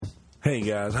Hey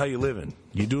guys, how you living?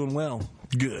 You doing well?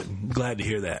 Good. Glad to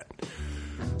hear that.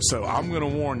 So I'm going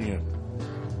to warn you.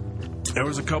 There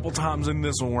was a couple times in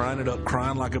this one where I ended up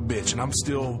crying like a bitch, and I'm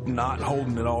still not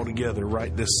holding it all together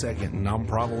right this second, and I'm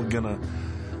probably going to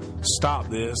stop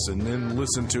this and then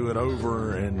listen to it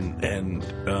over and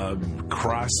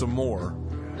cry some more.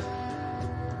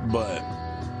 But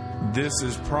this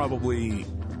is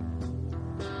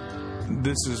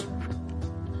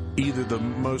either the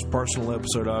most personal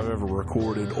episode I've ever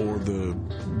recorded or the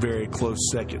very close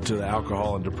second to the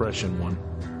alcohol and depression one.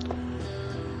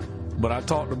 But I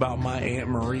talked about my Aunt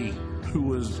Marie, who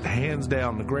was hands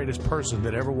down the greatest person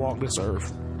that ever walked this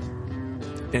earth.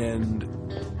 And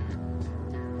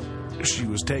she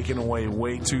was taken away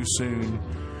way too soon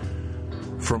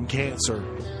from cancer.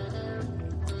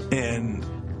 And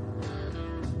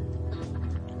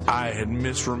I had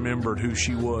misremembered who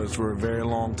she was for a very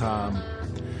long time.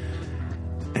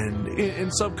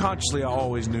 And subconsciously I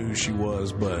always knew who she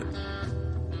was, but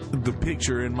the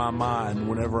picture in my mind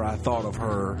whenever I thought of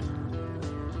her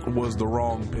was the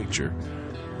wrong picture.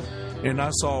 And I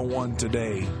saw one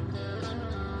today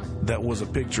that was a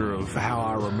picture of how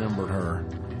I remembered her,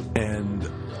 and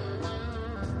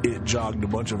it jogged a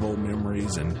bunch of old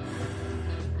memories. And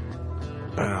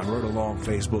I wrote a long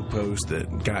Facebook post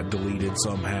that got deleted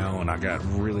somehow, and I got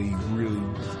really, really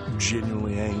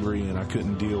genuinely angry, and I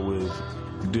couldn't deal with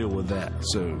that,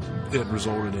 so it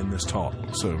resulted in this talk.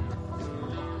 So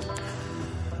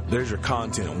there's your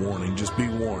content warning. Just be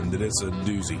warned that it's a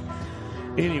doozy.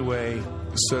 Anyway,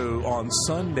 so on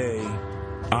Sunday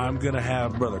I'm going to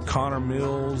have Brother Connor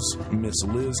Mills, Miss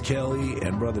Liz Kelly,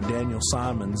 and Brother Daniel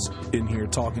Simons in here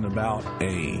talking about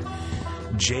a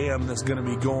jam that's going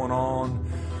to be going on,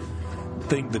 I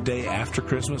think the day after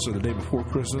Christmas or the day before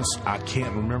Christmas. I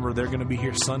can't remember. They're going to be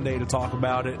here Sunday to talk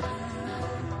about it.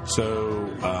 So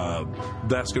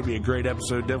that's going to be a great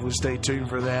episode. Definitely stay tuned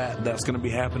for that. That's going to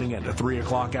be happening at the 3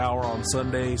 o'clock hour on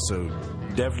Sunday, so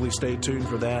definitely stay tuned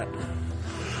for that.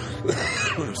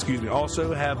 Excuse me.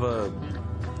 Also have a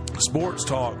sports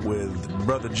talk with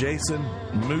Brother Jason.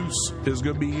 Moose is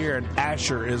going to be here, and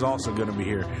Asher is also going to be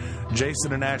here.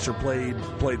 Jason and Asher played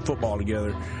football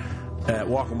together at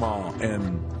Waccamaw,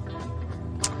 and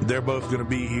they're both going to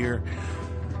be here.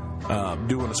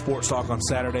 Doing a sports talk on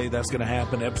Saturday. That's going to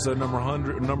happen. Episode number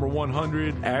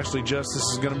 100. Ashley Justice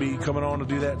is going to be coming on to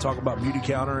do that, talk about Beauty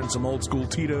Counter and some old school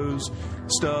Tito's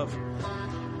stuff.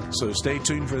 So stay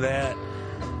tuned for that.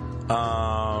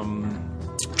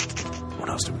 What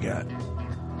else do we got?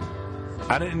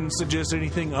 I didn't suggest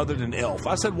anything other than Elf.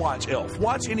 I said watch Elf.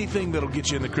 Watch anything that'll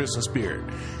get you in the Christmas spirit.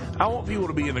 I want people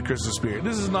to be in the Christmas spirit.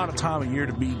 This is not a time of year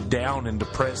to be down and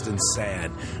depressed and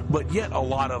sad, but yet a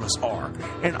lot of us are.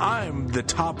 And I'm the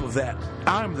top of that.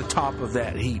 I'm the top of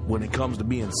that heap when it comes to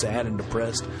being sad and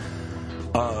depressed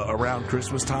around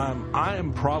Christmas time. I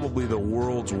am probably the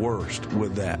world's worst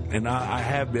with that, and I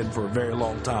have been for a very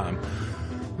long time.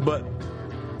 But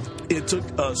it took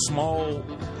a small,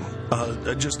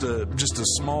 just a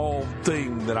small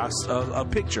thing that a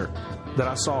picture that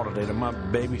I saw today that my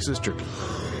baby sister.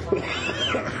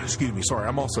 Excuse me, sorry,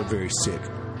 I'm also very sick.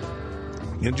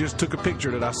 And just took a picture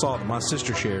that I saw that my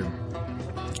sister shared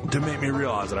to make me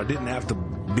realize that I didn't have to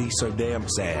be so damn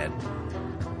sad.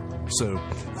 So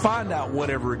find out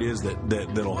whatever it is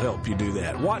that'll help you do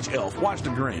that. Watch Elf, watch The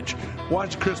Grinch,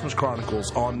 watch Christmas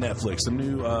Chronicles on Netflix, the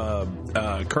new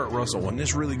Kurt Russell one.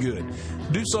 It's really good.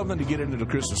 Do something to get into the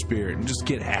Christmas spirit and just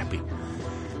get happy.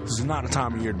 This is not a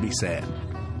time of year to be sad.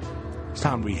 It's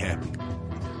time to be happy.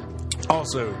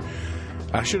 Also,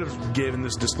 I should have given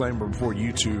this disclaimer before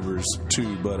YouTubers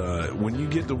too, but when you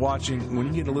get to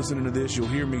listening to this, you'll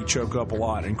hear me choke up a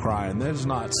lot and cry. And this is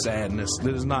not sadness.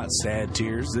 This is not sad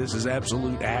tears. This is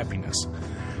absolute happiness.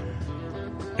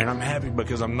 And I'm happy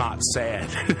because I'm not sad.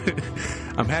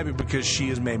 I'm happy because she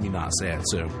has made me not sad.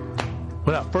 So,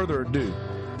 without further ado,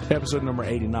 episode number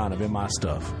 89 of In My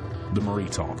Stuff, the Marie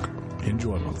Talk.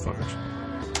 Enjoy, motherfuckers.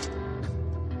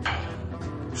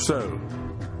 So,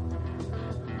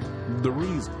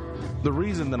 the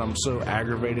reason that I'm so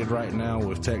aggravated right now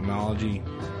with technology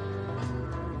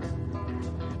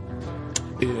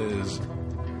is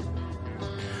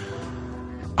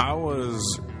I was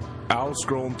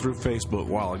scrolling through Facebook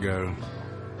a while ago,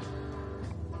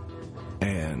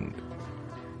 and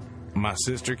my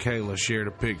sister Kayla shared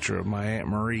a picture of my Aunt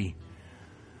Marie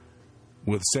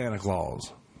with Santa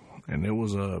Claus, and it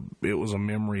was a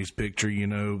memories picture, you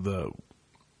know, the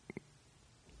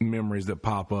memories that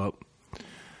pop up.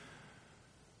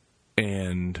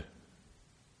 And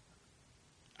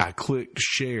I clicked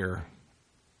share,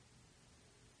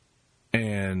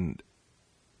 and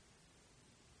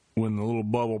when the little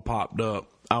bubble popped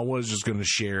up, I was just going to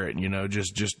share it,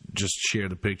 just share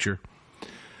the picture.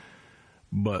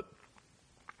 But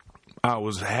I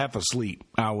was half asleep.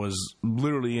 I was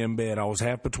literally in bed. I was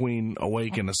half between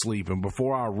awake and asleep. And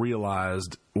before I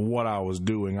realized what I was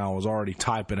doing, I was already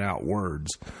typing out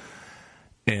words.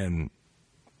 And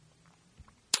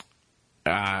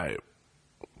I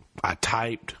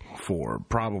typed for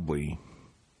probably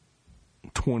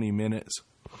 20 minutes,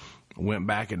 went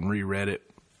back and reread it,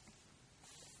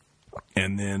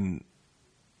 and then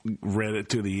read it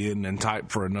to the end and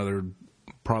typed for another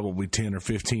probably 10 or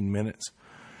 15 minutes.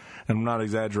 And I'm not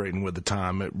exaggerating with the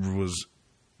time.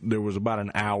 There was about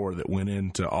an hour that went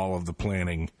into all of the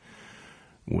planning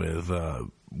with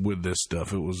this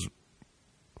stuff.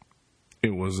 It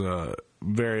was a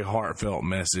very heartfelt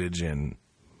message, and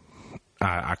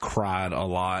I cried a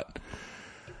lot.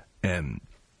 And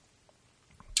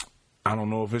I don't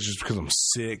know if it's just because I'm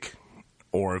sick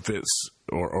or if it's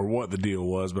or what the deal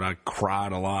was, but I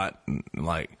cried a lot.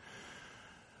 Like,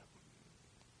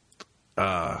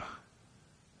 I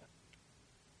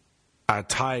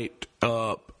typed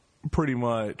up pretty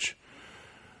much,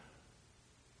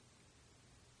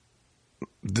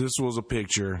 this was a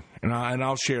picture, and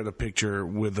I'll share the picture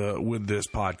with this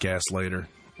podcast later.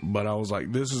 But I was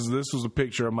like, this was a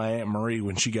picture of my Aunt Marie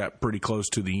when she got pretty close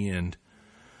to the end.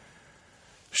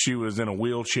 She was in a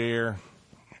wheelchair,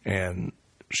 and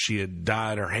she had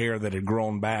dyed her hair that had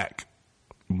grown back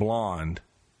blonde.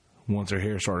 Once her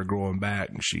hair started growing back,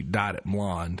 she dyed it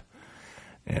blonde.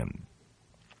 And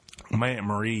my Aunt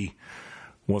Marie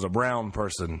was a brown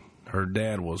person. Her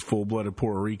dad was full-blooded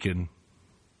Puerto Rican.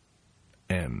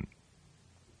 And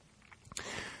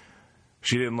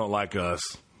she didn't look like us.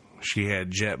 She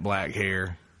had jet black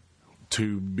hair,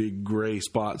 2 big gray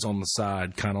spots on the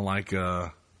side, kind of like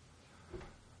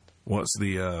what's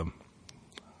the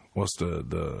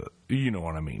you know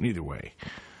what I mean. Either way,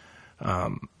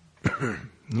 and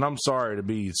I'm sorry to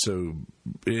be so.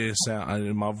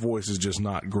 My voice is just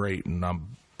not great, and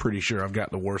I'm pretty sure I've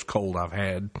got the worst cold I've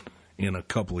had in a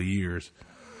couple of years.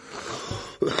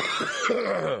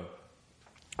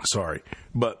 Sorry,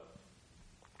 but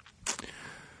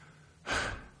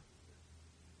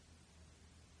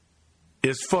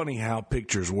it's funny how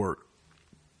pictures work.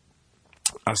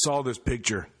 I saw this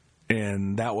picture,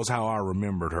 and that was how I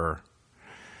remembered her.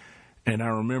 And I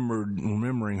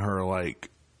remembering her like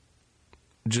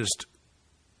just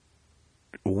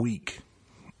weak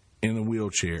in the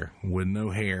wheelchair with no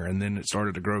hair, and then it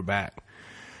started to grow back.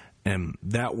 And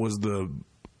that was the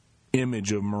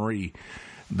image of Marie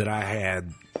that I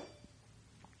had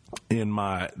in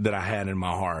my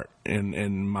heart and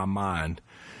in my mind.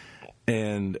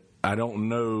 And I don't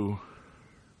know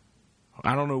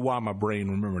why my brain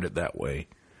remembered it that way.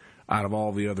 Out of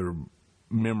all the other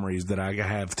memories that I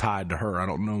have tied to her, I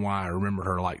don't know why I remember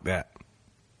her like that.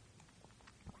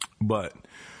 But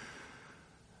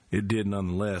it did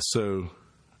nonetheless. So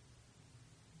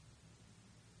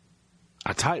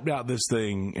I typed out this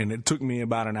thing, and it took me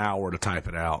about an hour to type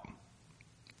it out.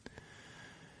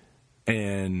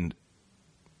 And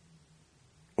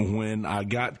when I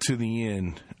got to the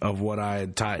end of what I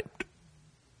had typed,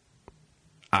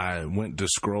 I went to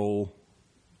scroll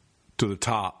to the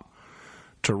top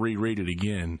to reread it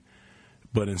again.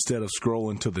 But instead of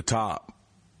scrolling to the top,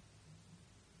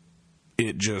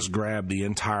 it just grabbed the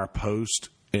entire post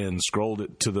and scrolled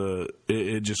it to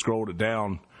it just scrolled it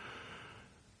down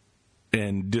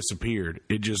and disappeared.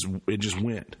 It just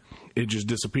went. It just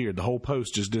disappeared. The whole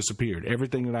post just disappeared.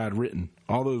 Everything that I had written,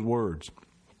 all those words.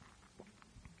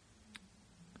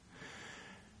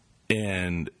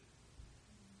 And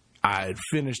I had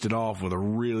finished it off with a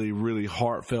really, really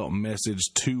heartfelt message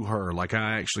to her. Like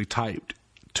I actually typed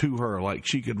to her, like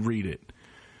she could read it.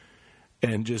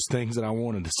 And just things that I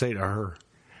wanted to say to her.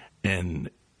 And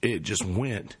it just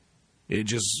went. It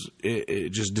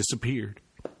just disappeared.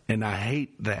 And I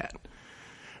hate that.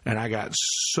 And I got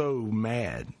so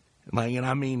mad. Like, and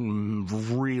I mean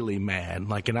really mad.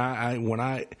 Like, and a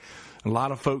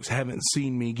lot of folks haven't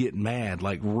seen me get mad,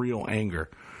 like real anger.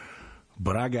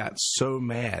 But I got so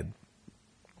mad,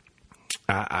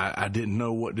 I didn't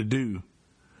know what to do.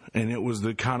 And it was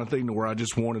the kind of thing where I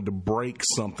just wanted to break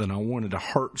something. I wanted to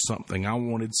hurt something. I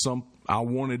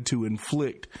wanted to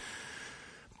inflict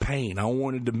pain. I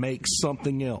wanted to make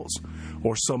something else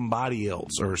or somebody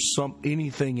else or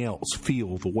anything else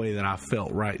feel the way that I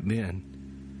felt right then.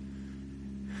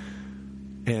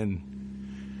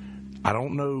 And I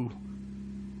don't know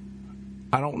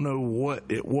what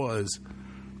it was,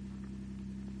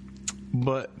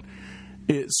 but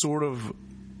it sort of,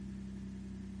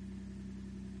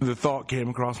 the thought came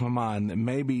across my mind that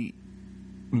maybe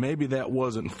maybe that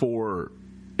wasn't for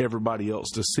everybody else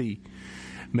to see.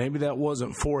 Maybe that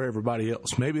wasn't for everybody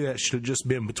else. Maybe that should have just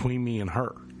been between me and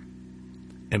her.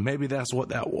 And maybe that's what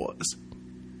that was.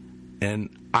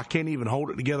 And I can't even hold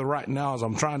it together right now as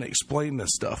I'm trying to explain this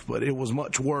stuff, but it was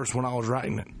much worse when I was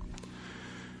writing it.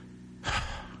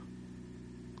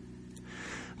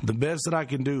 The best that I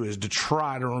can do is to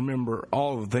try to remember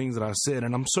all of the things that I said,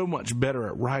 and I'm so much better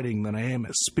at writing than I am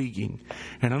at speaking,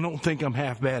 and I don't think I'm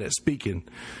half bad at speaking.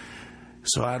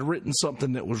 So I'd written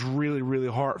something that was really, really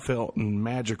heartfelt and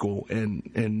magical and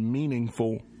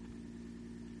meaningful,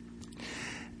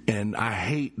 and I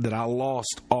hate that I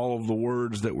lost all of the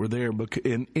words that were there because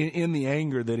in the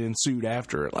anger that ensued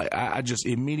after it. Like I just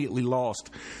immediately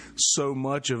lost so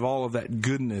much of all of that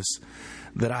goodness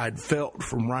that I'd felt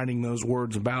from writing those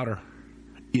words about her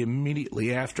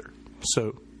immediately after.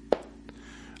 So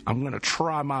I'm going to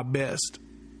try my best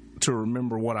to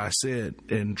remember what I said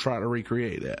and try to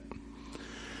recreate that.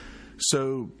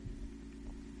 So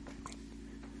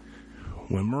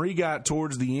when Marie got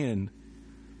towards the end,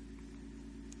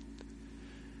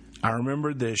 I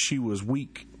remembered that she was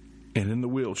weak and in the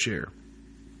wheelchair.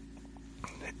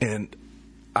 And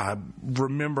I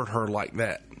remembered her like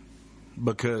that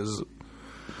because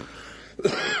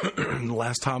the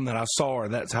last time that I saw her,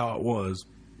 that's how it was.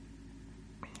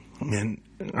 And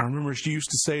I remember she used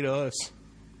to say to us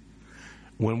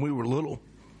when we were little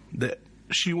that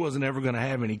she wasn't ever going to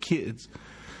have any kids,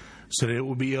 so that it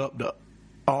would be up to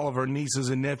all of her nieces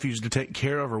and nephews to take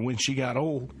care of her when she got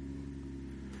old.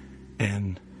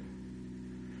 And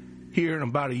here in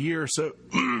about a year or so,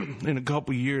 in a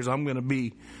couple of years, I'm going to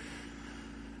be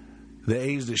the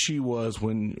age that she was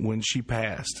when she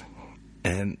passed.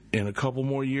 And in a couple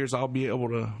more years, I'll be able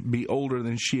to be older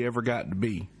than she ever got to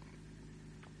be.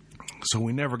 So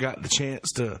we never got the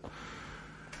chance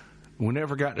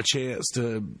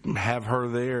to have her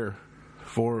there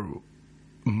for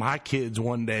my kids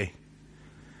one day,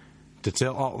 to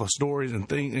tell all the stories and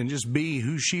things and just be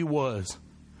who she was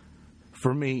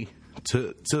for me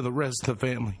to the rest of the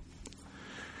family.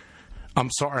 I'm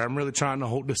sorry, I'm really trying to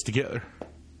hold this together.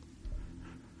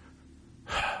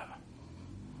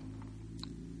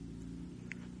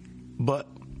 But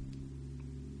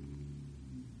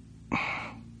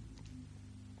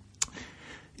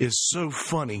it's so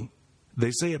funny. They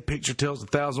say a picture tells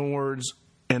 1,000 words,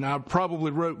 and I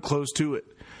probably wrote close to it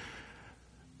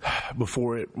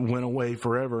before it went away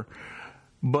forever.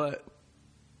 But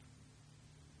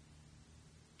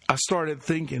I started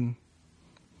thinking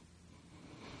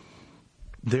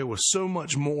there was so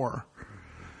much more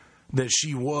that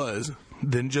she was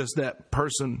than just that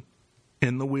person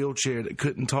in the wheelchair that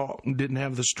couldn't talk and didn't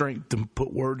have the strength to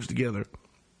put words together.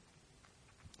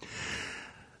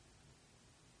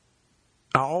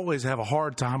 I always have a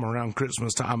hard time around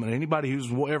Christmas time, and anybody who's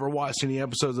ever watched any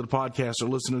episodes of the podcast or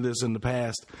listened to this in the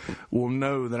past will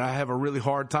know that I have a really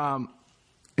hard time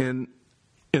in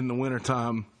the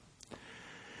wintertime.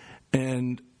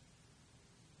 And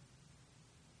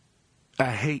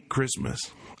I hate Christmas.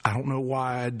 I don't know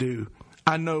why I do.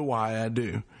 I know why I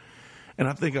do. And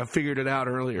I think I figured it out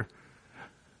earlier.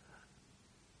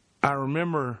 I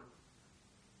remember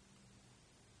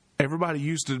everybody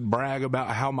used to brag about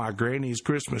how my granny's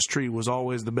Christmas tree was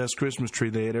always the best Christmas tree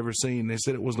they had ever seen. They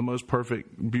said it was the most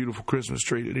perfect, beautiful Christmas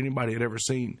tree that anybody had ever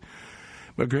seen.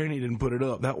 But Granny didn't put it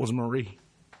up. That was Marie.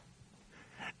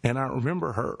 And I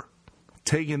remember her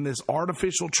taking this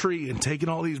artificial tree and taking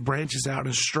all these branches out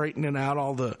and straightening out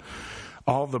all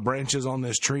the branches on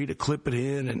this tree to clip it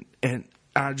in. And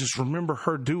I just remember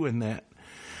her doing that.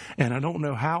 And I don't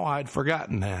know how I'd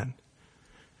forgotten that.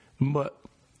 But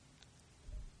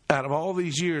out of all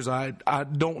these years, I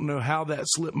don't know how that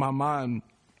slipped my mind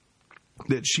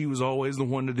that she was always the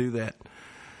one to do that.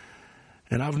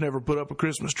 And I've never put up a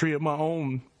Christmas tree of my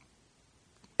own.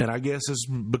 And I guess it's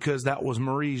because that was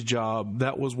Marie's job.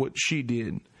 That was what she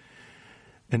did.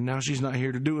 And now she's not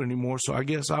here to do it anymore. So I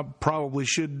guess I probably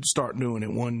should start doing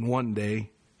it one day.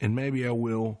 And maybe I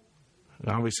will.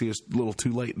 Obviously, it's a little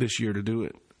too late this year to do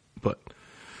it. But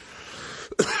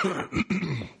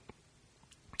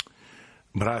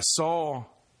but I saw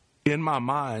in my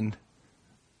mind,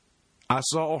 I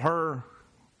saw her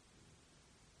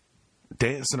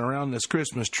dancing around this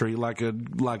Christmas tree like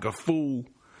a fool,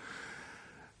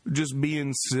 just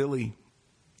being silly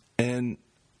and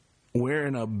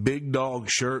wearing a big dog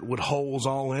shirt with holes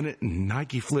all in it and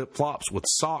Nike flip-flops with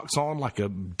socks on like a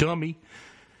dummy.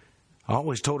 I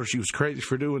always told her she was crazy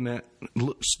for doing that. It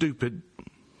looked stupid.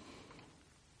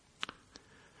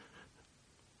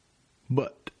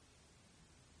 But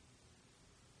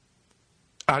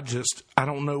I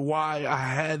don't know why I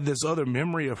had this other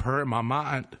memory of her in my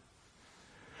mind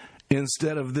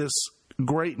instead of this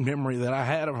great memory that I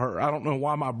had of her. I don't know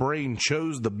why my brain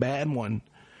chose the bad one.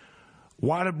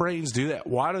 Why do brains do that?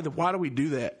 Why do we do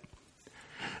that?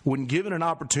 When given an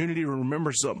opportunity to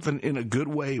remember something in a good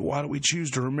way, why do we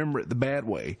choose to remember it the bad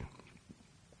way?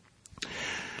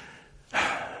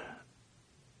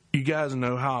 You guys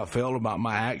know how I felt about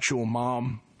my actual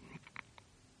mom.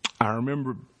 I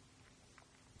remember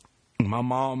my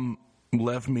mom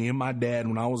left me and my dad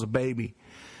when I was a baby.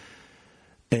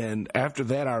 And after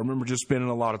that, I remember just spending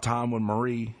a lot of time with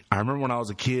Marie. I remember when I was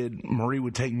a kid, Marie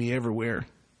would take me everywhere.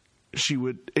 She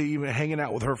would, even hanging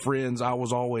out with her friends, I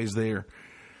was always there.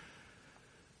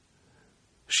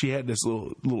 She had this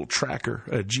little tracker,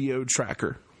 a Geo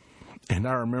tracker. And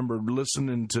I remember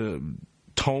listening to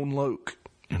Tone Loc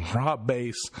and Rob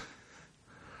Bass.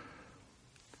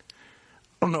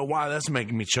 I don't know why that's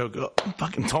making me choke up.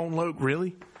 Fucking Tone Loc,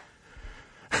 really?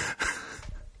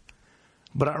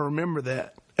 But I remember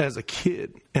that as a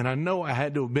kid, and I know I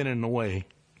had to have been in the way.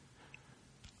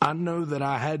 I know that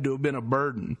I had to have been a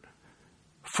burden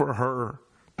for her.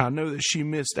 I know that she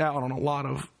missed out on a lot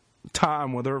of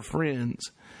time with her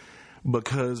friends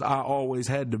because I always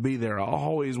had to be there. I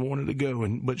always wanted to go,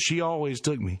 but she always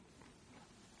took me.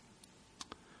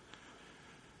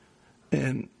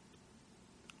 And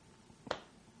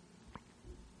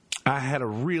I had a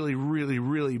really, really,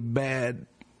 really bad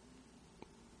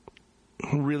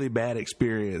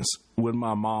experience with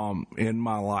my mom in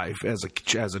my life as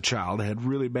a child. I had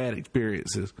really bad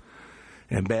experiences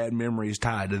and bad memories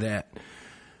tied to that.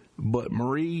 But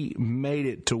Marie made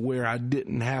it to where I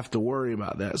didn't have to worry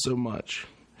about that so much.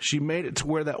 She made it to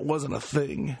where that wasn't a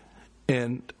thing.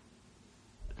 And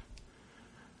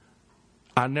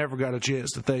I never got a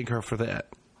chance to thank her for that.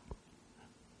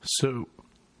 So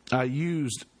I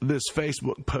used this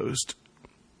Facebook post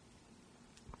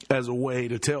as a way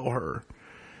to tell her,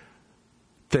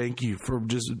 thank you for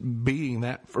just being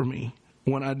that for me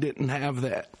when I didn't have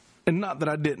that. And not that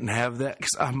I didn't have that,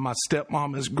 because my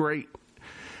stepmom is great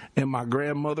and my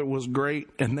grandmother was great,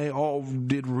 and they all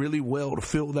did really well to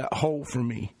fill that hole for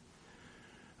me.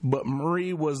 But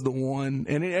Marie was the one,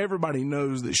 and everybody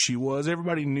knows that she was.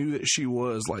 Everybody knew that she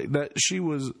was like that. She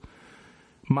was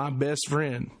my best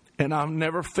friend, and I've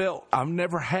never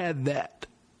had that.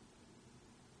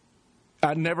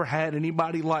 I never had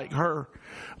anybody like her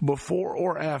before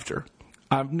or after.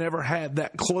 I've never had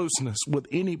that closeness with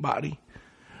anybody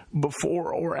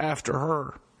before or after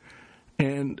her.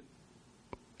 And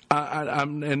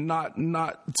I'm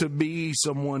not to be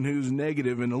someone who's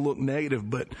negative and to look negative,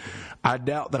 but I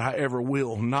doubt that I ever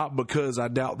will. Not because I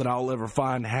doubt that I'll ever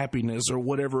find happiness or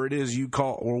whatever it is you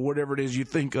call, or whatever it is you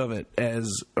think of it as,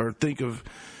 or think of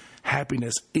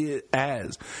happiness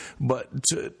as, but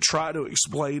to try to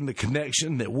explain the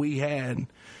connection that we had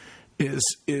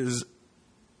is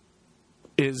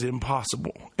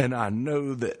impossible. And I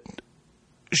know that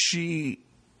she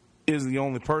is the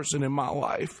only person in my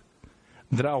life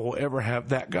that I will ever have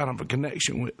that kind of a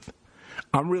connection with.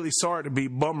 I'm really sorry to be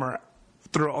bummer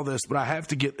through all this, but I have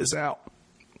to get this out.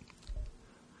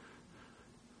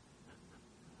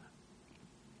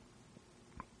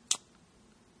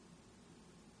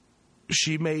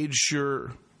 She made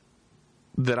sure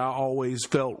that I always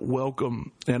felt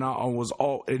welcome, and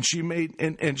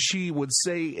and she would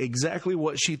say exactly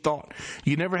what she thought.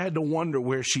 You never had to wonder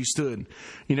where she stood.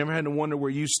 You never had to wonder where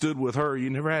you stood with her. You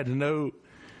never had to know.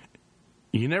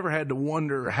 You never had to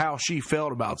wonder how she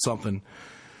felt about something,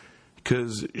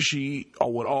 because she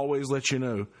would always let you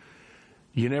know.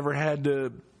 You never had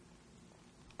to.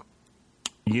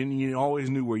 You always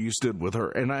knew where you stood with her,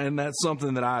 and that's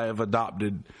something that I have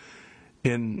adopted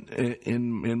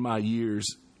in my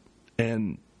years.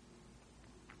 And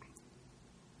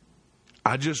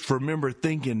I just remember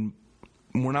thinking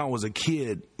when I was a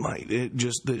kid, like, it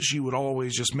just that she would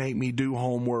always just make me do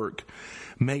homework,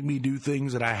 make me do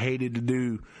things that I hated to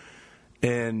do,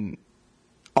 and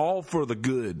all for the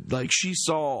good. Like, she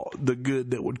saw the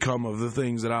good that would come of the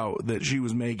things that she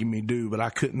was making me do, but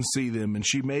I couldn't see them, and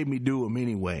she made me do them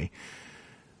anyway.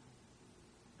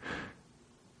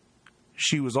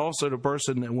 She was also the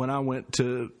person that when I went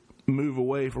to move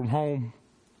away from home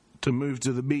to move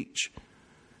to the beach,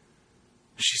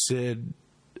 she said,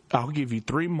 I'll give you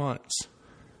 3 months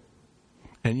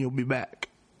and you'll be back,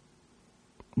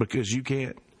 because you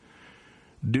can't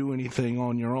do anything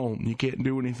on your own. You can't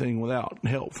do anything without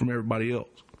help from everybody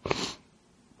else.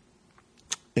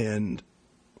 And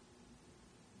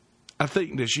I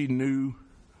think that she knew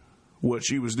what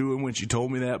she was doing when she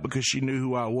told me that, because she knew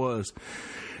who I was.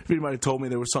 If anybody told me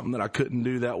there was something that I couldn't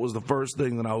do, that was the first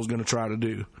thing that I was going to try to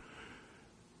do.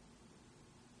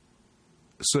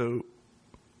 So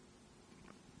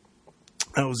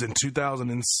I was in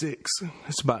 2006.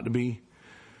 It's about to be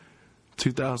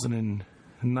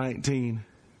 2019.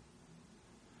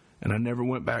 And I never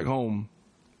went back home.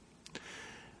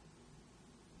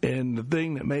 And the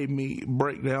thing that made me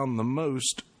break down the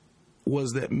most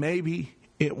was that maybe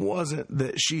it wasn't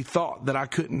that she thought that I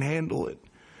couldn't handle it,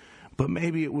 but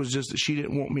maybe it was just that she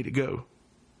didn't want me to go,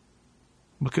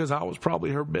 because I was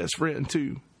probably her best friend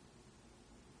too.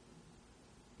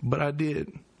 But I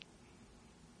did.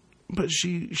 But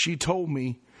she told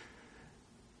me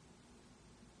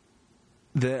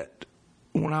that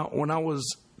when I was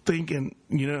thinking,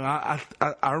 I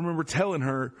remember telling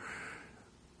her,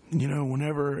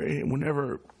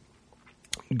 whenever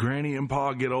Granny and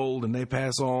Pa get old and they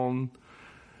pass on,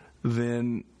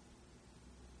 then,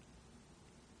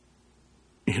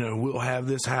 we'll have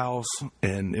this house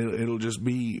and it'll just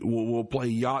be, we'll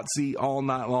play Yahtzee all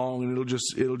night long, and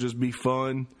it'll just be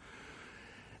fun.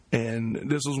 And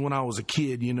this was when I was a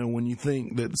kid, when you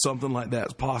think that something like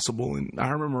that's possible. And I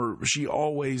remember she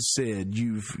always said,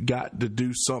 you've got to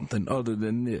do something other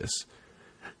than this.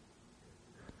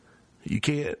 You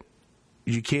can't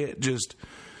just,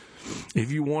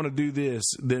 if you want to do this,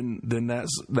 then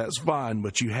that's fine,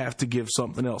 but you have to give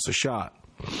something else a shot.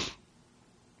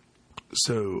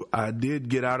 So I did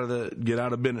get out of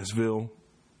Bennettsville.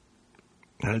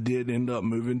 I did end up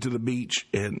moving to the beach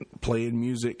and playing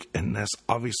music, and that's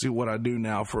obviously what I do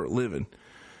now for a living.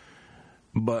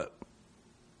 But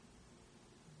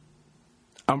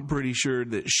I'm pretty sure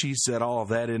that she set all of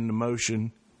that into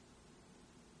motion,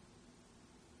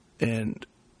 and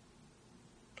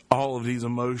all of these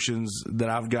emotions that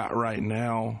I've got right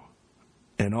now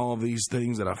and all of these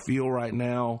things that I feel right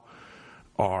now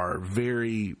are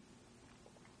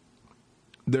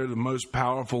they're the most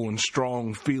powerful and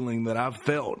strong feeling that I've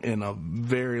felt in a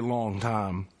very long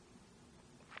time.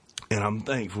 And I'm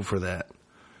thankful for that.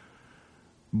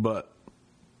 But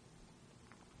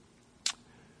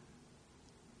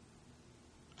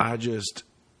I just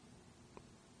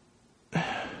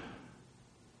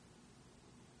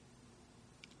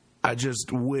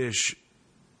wish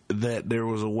that there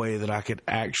was a way that I could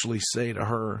actually say to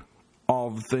her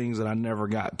all the things that I never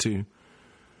got to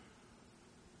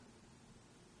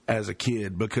as a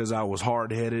kid, because I was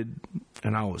hard-headed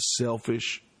and I was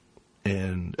selfish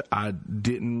and I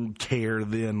didn't care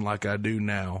then like I do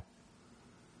now.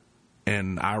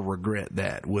 And I regret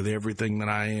that with everything that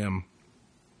I am.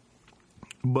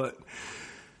 But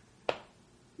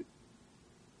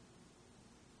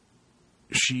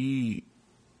she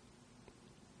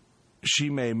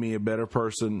made me a better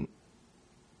person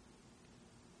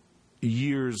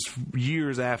years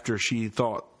after she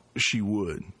thought she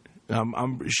would.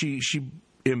 She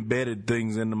embedded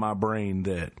things into my brain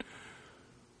that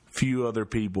few other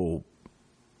people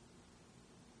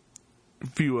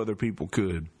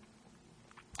could.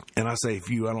 And I say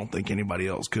few, I don't think anybody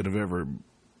else could have ever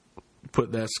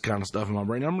put that kind of stuff in my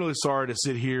brain. I'm really sorry to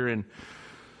sit here and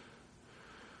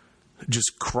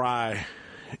just cry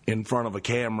in front of a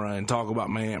camera and talk about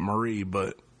my Aunt Marie,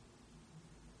 but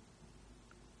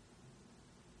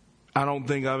I don't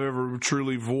think I've ever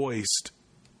truly voiced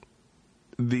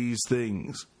these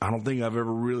things. I don't think I've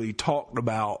ever really talked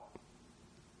about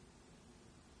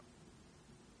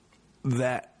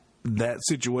that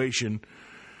situation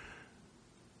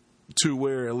to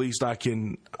where at least I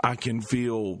can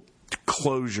feel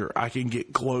closure. I can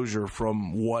get closure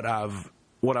from what I've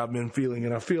been feeling,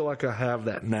 and I feel like I have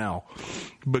that now,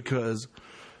 because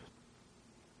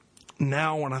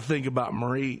now when I think about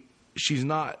Marie, she's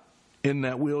not in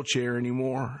that wheelchair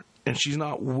anymore, and she's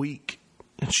not weak,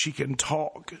 and she can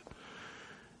talk,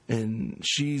 and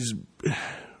she's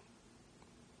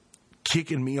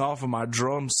kicking me off of my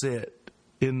drum set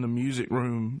in the music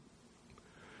room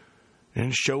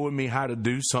and showing me how to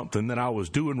do something that I was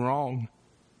doing wrong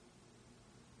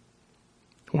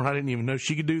when I didn't even know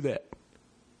she could do that.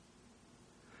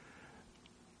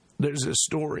 There's a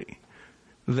story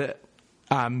that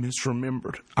I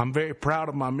misremembered. I'm very proud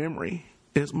of my memory.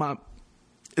 It's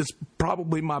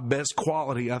probably my best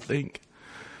quality, I think,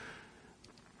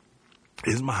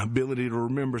 is my ability to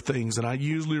remember things. And I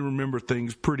usually remember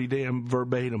things pretty damn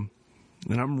verbatim.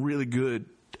 And I'm really good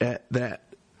at that.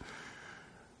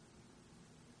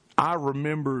 I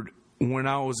remembered when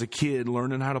I was a kid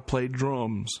learning how to play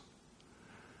drums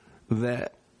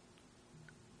that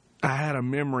I had a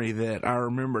memory that I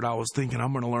remembered. I was thinking,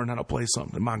 I'm going to learn how to play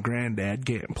something my granddad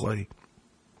can't play.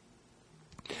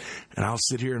 And I'll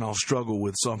sit here and I'll struggle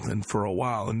with something for a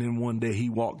while. And then one day he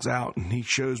walks out and he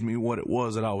shows me what it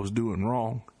was that I was doing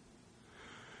wrong.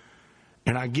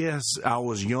 And I guess I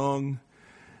was young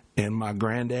and my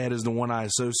granddad is the one I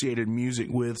associated music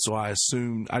with. So I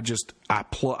assumed I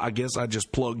guess I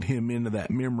just plugged him into that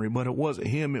memory, but it wasn't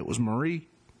him. It was Marie.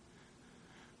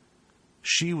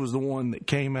 She was the one that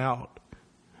came out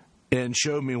and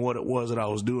showed me what it was that I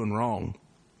was doing wrong.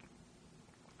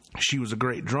 She was a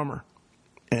great drummer.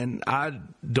 And I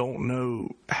don't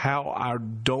know how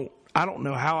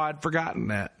I'd forgotten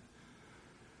that.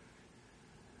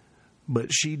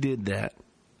 But she did that.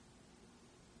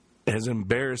 As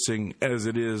embarrassing as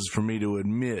it is for me to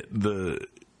admit,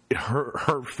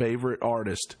 her favorite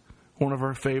artist, one of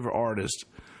her favorite artists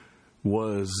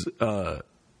was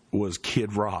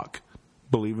Kid Rock,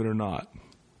 believe it or not.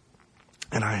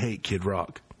 And I hate Kid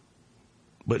Rock.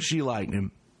 But she liked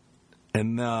him.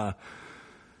 And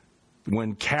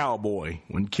when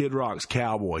Kid Rock's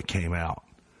Cowboy came out,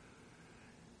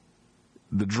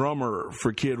 the drummer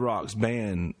for Kid Rock's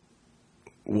band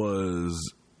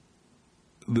was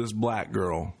this black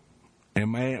girl,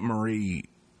 and my Aunt Marie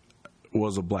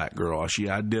was a black girl. She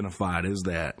identified as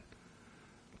that.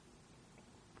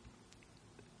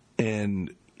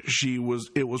 And it was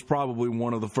probably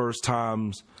one of the first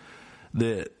times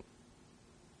that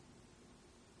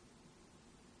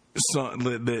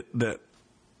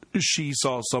she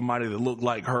saw somebody that looked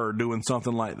like her doing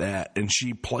something like that, and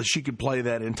she could play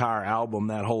that entire album,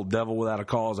 that whole Devil Without a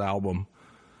Cause album.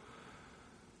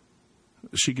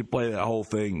 She could play that whole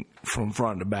thing from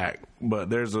front to back. But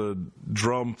there's a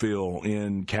drum fill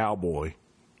in Cowboy,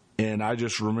 and I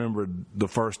just remembered the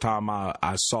first time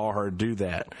I saw her do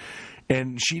that.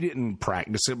 And she didn't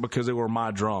practice it because they were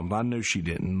my drums. I knew she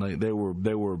didn't. They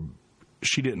were.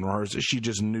 She didn't rehearse it. She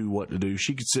just knew what to do.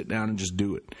 She could sit down and just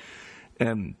do it.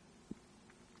 And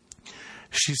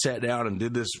she sat down and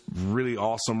did this really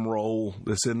awesome roll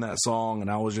that's in that song, and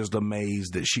I was just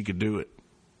amazed that she could do it.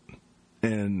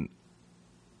 And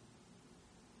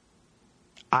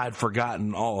I'd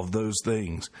forgotten all of those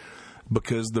things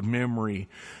because the memory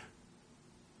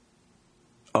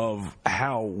of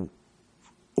how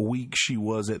weak she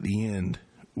was at the end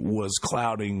was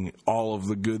clouding all of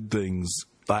the good things.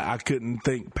 I couldn't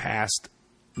think past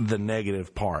the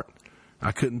negative part.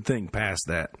 I couldn't think past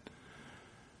that.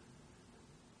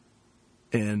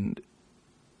 And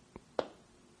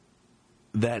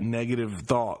that negative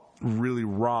thought really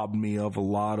robbed me of a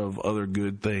lot of other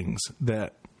good things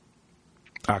that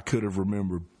I could have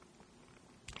remembered.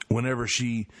 Whenever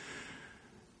she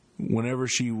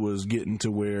was getting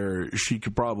to where she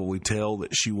could probably tell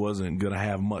that she wasn't going to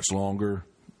have much longer,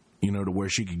 to where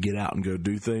she could get out and go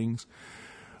do things,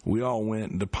 we all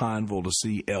went to Pineville to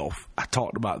see Elf. I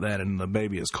talked about that in the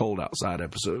Baby It's Cold Outside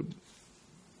episode.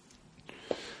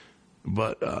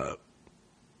 But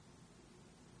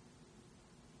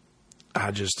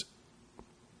I've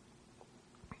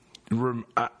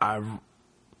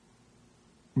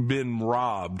been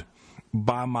robbed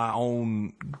by my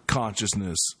own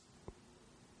consciousness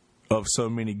of so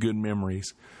many good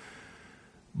memories.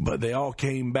 But they all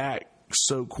came back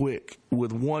so quick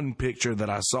with one picture that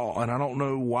I saw, and I don't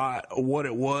know what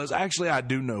it was. Actually, I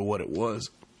do know what it was.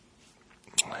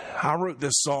 I wrote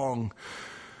this song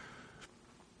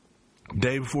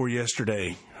day before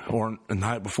yesterday, or the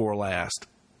night before last,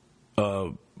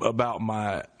 about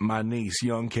my niece,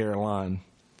 young Caroline.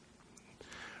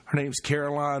 Her name's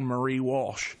Caroline Marie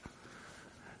Walsh.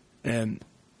 And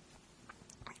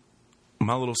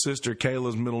my little sister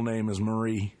Kayla's middle name is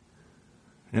Marie.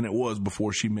 And it was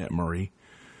before she met Marie.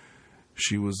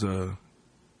 She was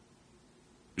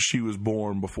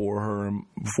born before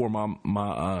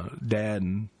my dad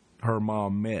and her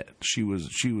mom met. She was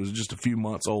just a few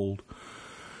months old.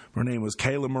 Her name was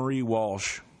Kayla Marie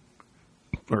Walsh,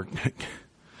 or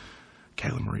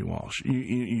Kayla Marie Walsh.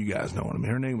 You guys know what I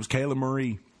mean. Her name was Kayla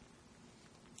Marie,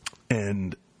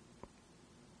 and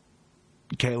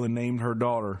Kayla named her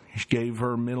daughter. She gave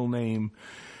her middle name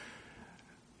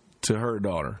to her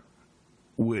daughter,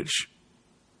 which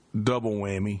double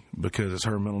whammy because it's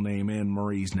her middle name and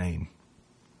Marie's name.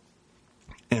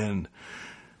 And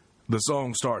the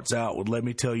song starts out with, "Let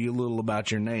me tell you a little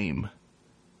about your name."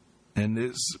 And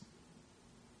it's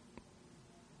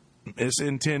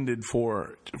intended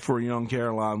for young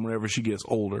Caroline whenever she gets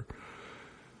older.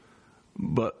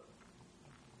 But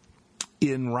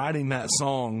in writing that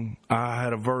song, I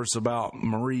had a verse about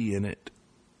Marie in it.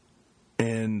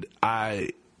 And I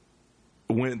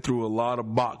went through a lot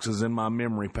of boxes in my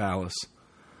memory palace.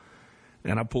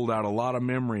 And I pulled out a lot of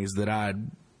memories that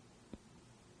I'd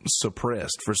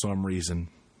suppressed for some reason.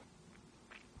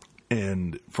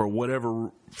 And for whatever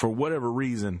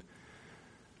reason,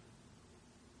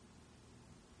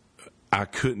 I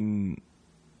couldn't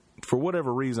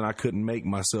make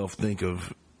myself think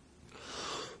of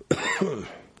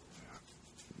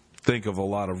a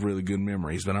lot of really good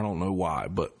memories, but I don't know why.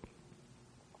 But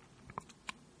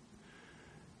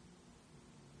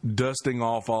dusting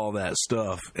off all that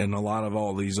stuff and a lot of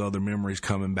all these other memories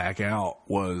coming back out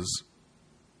was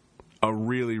a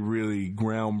really, really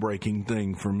groundbreaking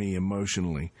thing for me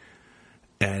emotionally.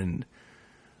 And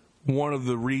one of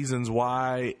the reasons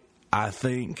why I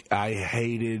think I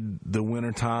hated the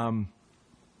wintertime,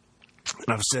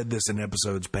 and I've said this in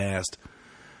episodes past,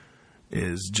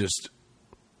 is just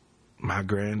my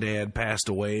granddad passed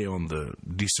away on the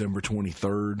December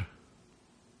 23rd.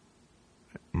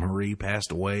 Marie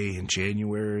passed away in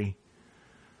January,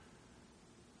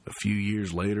 a few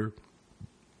years later.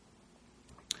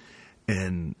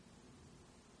 And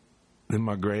then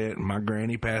my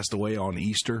granny passed away on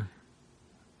Easter.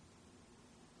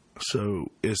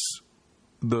 So it's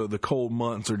the cold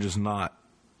months are just not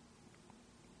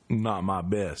my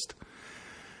best.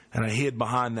 And I hid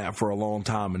behind that for a long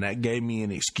time, and that gave me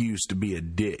an excuse to be a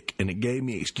dick. And it gave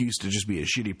me an excuse to just be a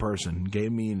shitty person. It gave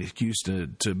me an excuse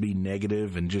to be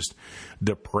negative and just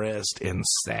depressed and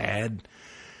sad.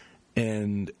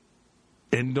 And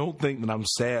don't think that I'm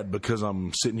sad because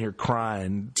I'm sitting here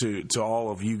crying to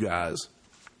all of you guys.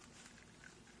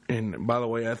 And by the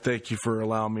way, I thank you for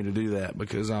allowing me to do that,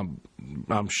 because I'm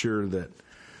sure that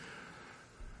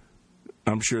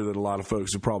a lot of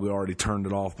folks have probably already turned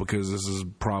it off because this is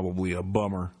probably a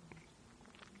bummer.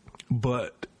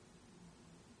 But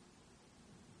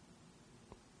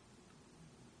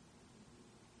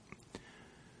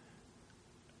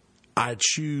I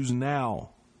choose now,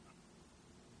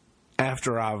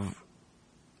 after I've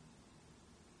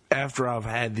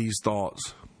had these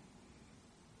thoughts,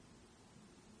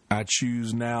 I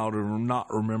choose now to not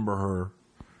remember her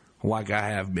like I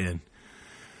have been,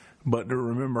 but to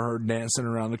remember her dancing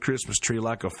around the Christmas tree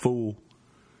like a fool,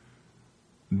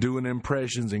 doing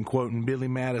impressions and quoting Billy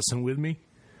Madison with me.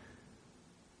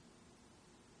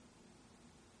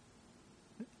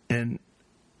 And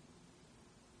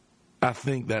I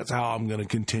think that's how I'm going to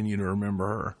continue to remember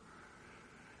her.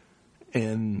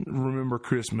 And remember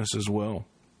Christmas as well.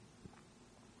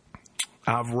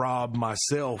 I've robbed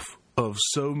myself of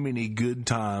so many good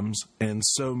times and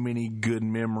so many good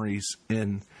memories,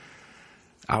 and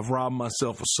I've robbed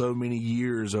myself of so many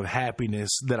years of happiness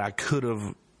that I could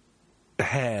have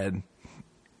had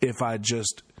if I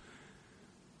just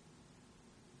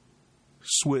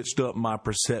switched up my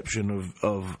perception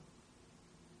of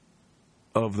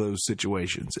those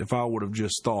situations. If I would have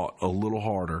just thought a little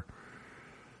harder.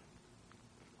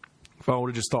 If I would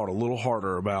have just thought a little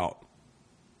harder about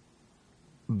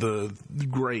the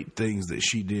great things that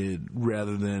she did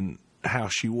rather than how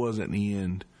she was at the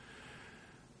end,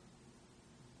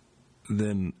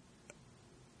 then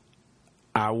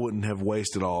I wouldn't have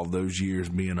wasted all of those years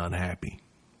being unhappy.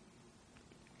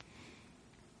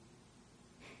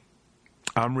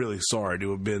 I'm really sorry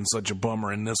to have been such a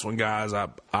bummer in this one, guys.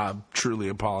 I truly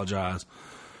apologize.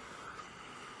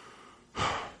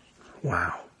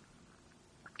 Wow.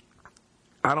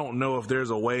 I don't know if there's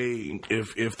a way,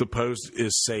 if the post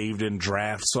is saved in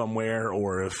draft somewhere,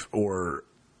 or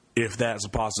if that's a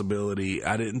possibility.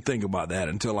 I didn't think about that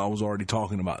until I was already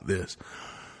talking about this.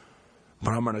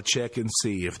 But I'm going to check and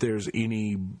see if there's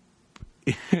any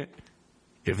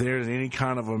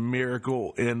kind of a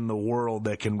miracle in the world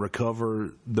that can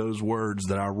recover those words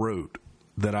that I wrote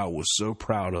that I was so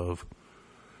proud of.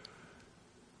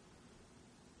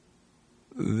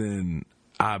 Then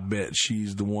I bet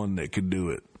she's the one that could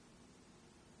do it.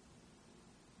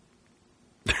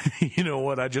 You know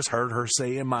what I just heard her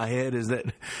say in my head is that,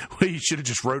 well, you should have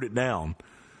just wrote it down.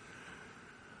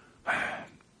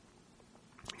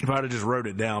 If I'd have just wrote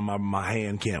it down, my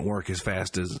hand can't work as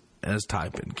fast as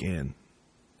typing can.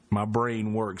 My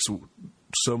brain works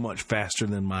so much faster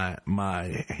than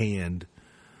my hand.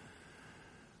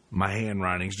 My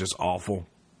handwriting's just awful,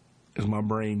 because my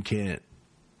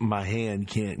hand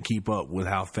can't keep up with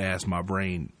how fast my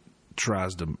brain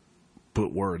tries to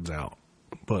put words out.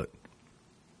 But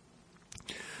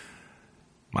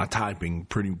my typing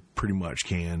pretty much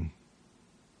can.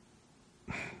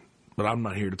 But I'm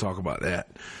not here to talk about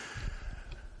that.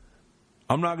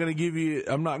 I'm not going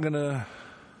to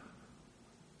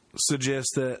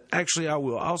suggest that. Actually, I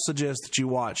will. I'll suggest that you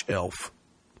watch Elf.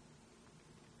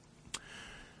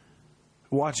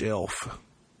 Watch Elf.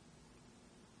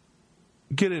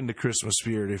 Get into Christmas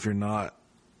spirit if you're not.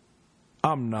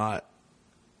 I'm not.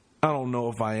 I don't know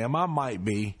if I am. I might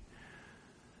be.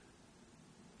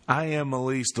 I am at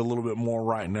least a little bit more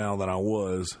right now than I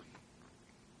was.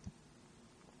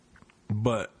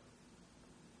 But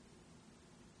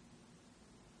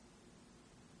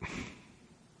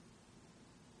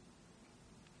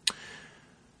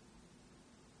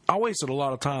I wasted a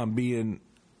lot of time being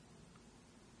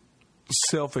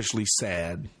selfishly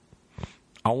sad.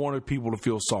 I wanted people to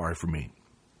feel sorry for me.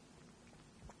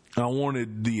 I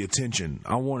wanted the attention.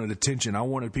 I wanted attention. I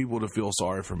wanted people to feel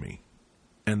sorry for me.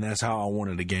 And that's how I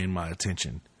wanted to gain my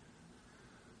attention.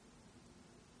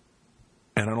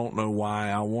 And I don't know why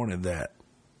I wanted that,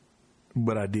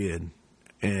 but I did.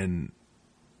 And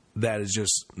that is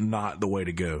just not the way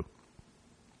to go.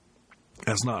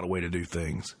 That's not the way to do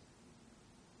things.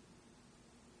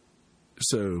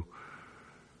 So,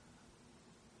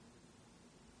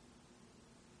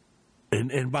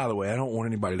 and by the way, I don't want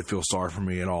anybody to feel sorry for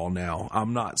me at all now.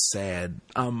 I'm not sad.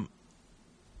 I'm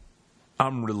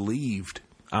relieved.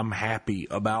 I'm happy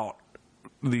about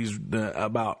these,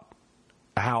 about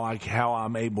how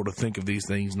I'm able to think of these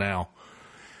things now.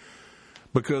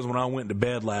 Because when I went to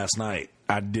bed last night,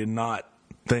 I did not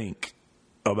think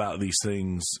about these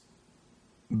things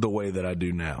the way that I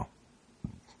do now.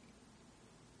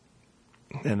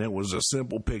 And it was a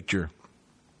simple picture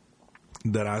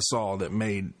that I saw that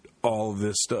made all of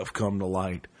this stuff come to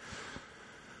light.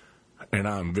 And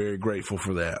I'm very grateful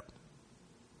for that.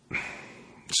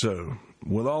 So,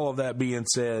 with all of that being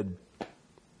said,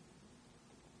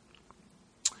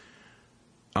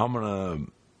 I'm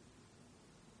going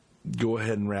to go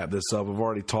ahead and wrap this up. I've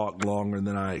already talked longer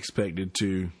than I expected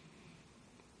to.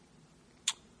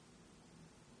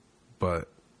 But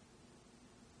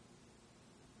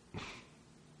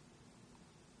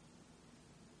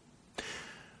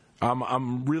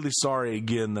I'm really sorry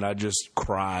again that I just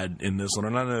cried in this one.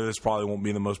 And I know this probably won't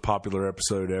be the most popular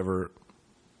episode ever,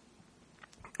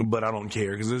 but I don't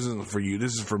care because this isn't for you.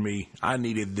 This is for me. I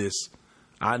needed this.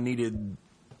 I needed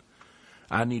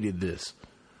this.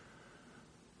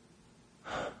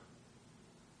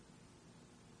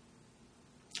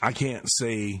 I can't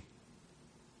say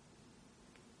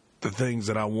the things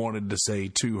that I wanted to say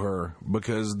to her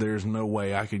because there's no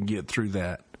way I can get through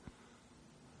that.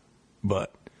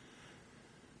 But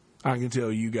I can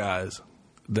tell you guys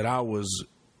that I was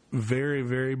very,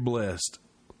 very blessed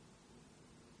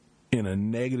in a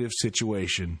negative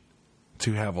situation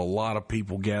to have a lot of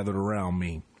people gathered around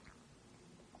me.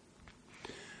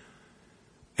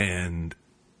 And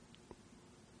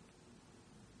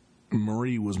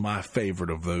Marie was my favorite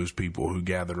of those people who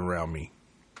gathered around me.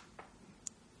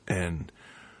 And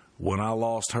when I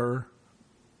lost her,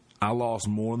 I lost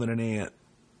more than an aunt.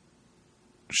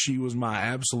 She was my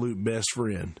absolute best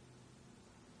friend.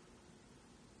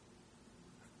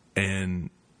 And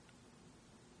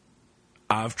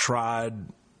I've tried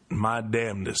my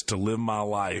damnedest to live my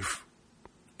life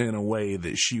in a way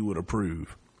that she would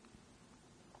approve.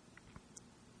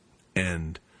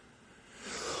 And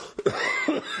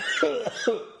I'm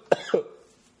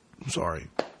sorry.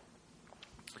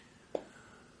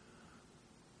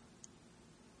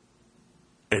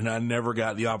 And I never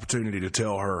got the opportunity to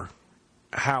tell her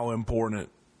how important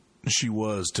she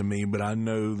was to me, but I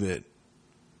know that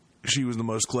she was the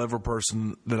most clever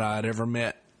person that I had ever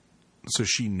met, so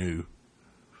she knew.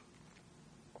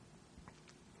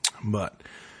 But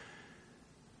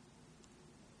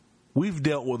we've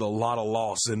dealt with a lot of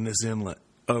loss in this inlet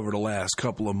over the last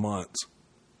couple of months.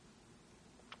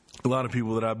 A lot of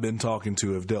people that I've been talking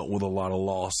to have dealt with a lot of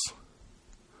loss.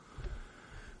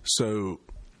 So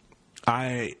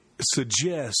I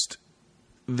suggest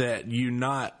that you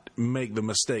not make the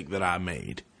mistake that I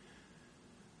made.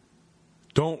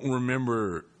 Don't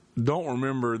remember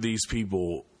these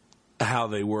people how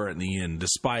they were at the end,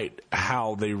 despite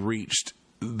how they reached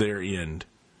their end.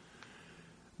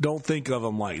 Don't think of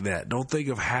them like that. Don't think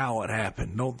of how it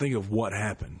happened. Don't think of what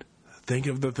happened. Think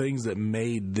of the things that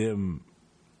made them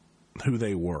who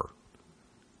they were.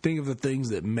 Think of the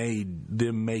things that made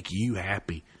them make you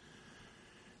happy.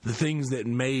 The things that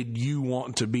made you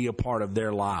want to be a part of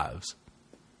their lives.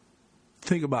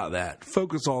 Think about that.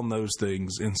 Focus on those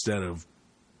things instead of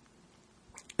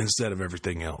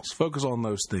everything else. Focus on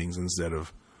those things instead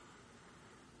of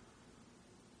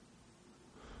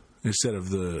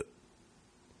the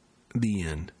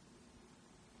end.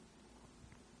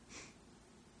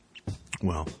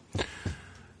 Well,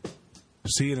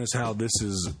 seeing as how this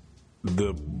is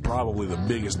probably the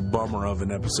biggest bummer of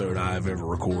an episode I've ever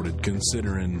recorded,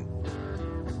 considering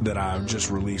that I've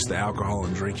just released the alcohol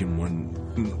and drinking one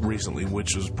recently,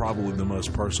 which was probably the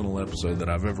most personal episode that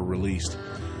I've ever released.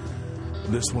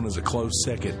 This one is a close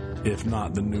second, if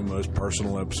not the new most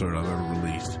personal episode I've ever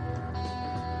released.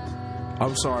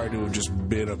 I'm sorry to have just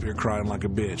been up here crying like a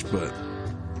bitch, but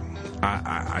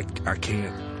I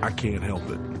can't help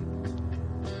it.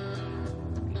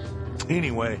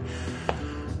 Anyway,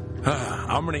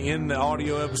 I'm going to end the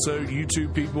audio episode.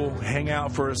 YouTube people, hang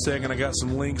out for a second. I got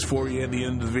some links for you at the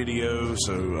end of the video.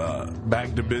 So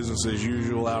back to business as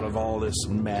usual out of all this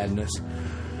madness.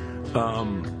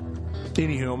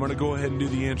 Anywho, I'm going to go ahead and do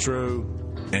the intro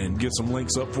and get some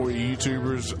links up for you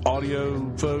YouTubers.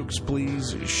 Audio folks,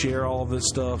 please share all this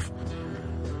stuff.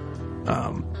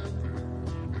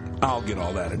 I'll get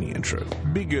all that in the intro.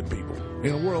 Be good people.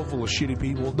 In a world full of shitty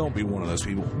people, don't be one of those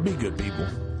people. Be good people.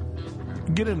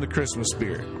 Get in the Christmas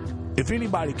spirit. If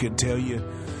anybody could tell you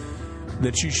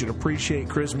that you should appreciate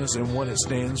Christmas and what it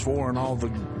stands for and all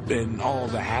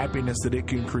the happiness that it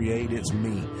can create, it's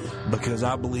me. Because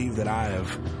I believe that I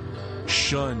have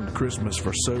shunned Christmas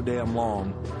for so damn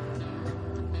long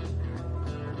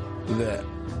that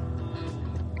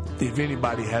if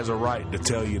anybody has a right to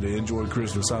tell you to enjoy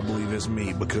Christmas, I believe it's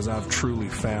me, because I've truly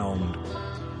found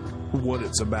what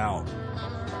it's about.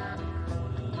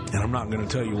 And I'm not going to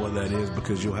tell you what that is,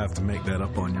 because you'll have to make that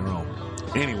up on your own.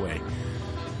 Anyway,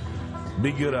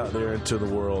 be good out there into the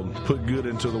world. Put good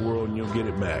into the world and you'll get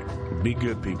it back. Be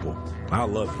good people. I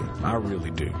love you. I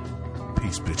really do.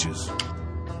 Peace, bitches.